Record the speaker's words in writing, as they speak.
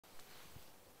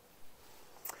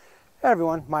Hey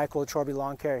everyone, Michael with Chorbie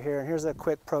Lawn Care here, and here's a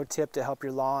quick pro tip to help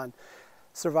your lawn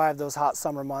survive those hot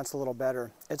summer months a little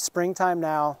better. It's springtime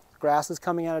now, grass is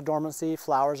coming out of dormancy,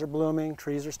 flowers are blooming,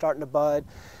 trees are starting to bud,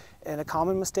 and a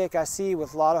common mistake I see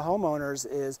with a lot of homeowners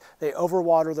is they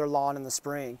overwater their lawn in the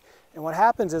spring. And what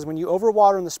happens is when you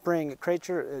overwater in the spring,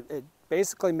 it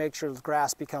basically makes your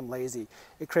grass become lazy.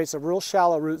 It creates a real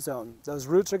shallow root zone. Those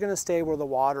roots are going to stay where the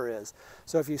water is.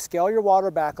 So if you scale your water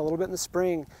back a little bit in the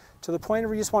spring to the point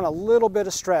where you just want a little bit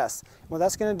of stress, what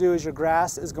that's going to do is your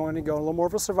grass is going to go in a little more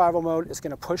of a survival mode. It's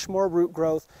going to push more root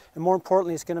growth, and more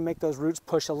importantly, it's going to make those roots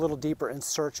push a little deeper in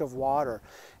search of water.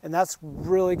 And that's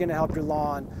really going to help your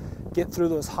lawn get through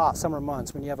those hot summer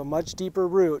months. When you have a much deeper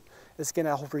root, it's going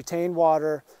to help retain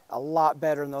water a lot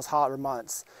better in those hotter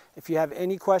months. If you have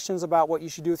any questions about what you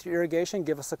should do with your irrigation,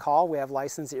 give us a call. We have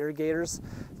licensed irrigators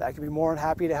that can be more than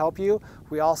happy to help you.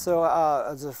 We also,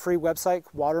 there's a free website,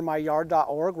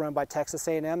 watermyyard.org, run by Texas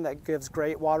A&M, that gives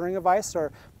great watering advice.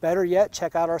 Or better yet,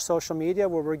 check out our social media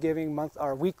where we're giving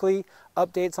weekly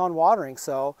updates on watering.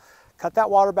 So cut that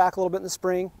water back a little bit in the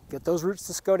spring, get those roots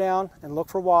to go down, and look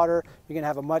for water. You're going to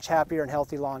have a much happier and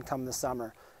healthy lawn come this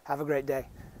summer. Have a great day.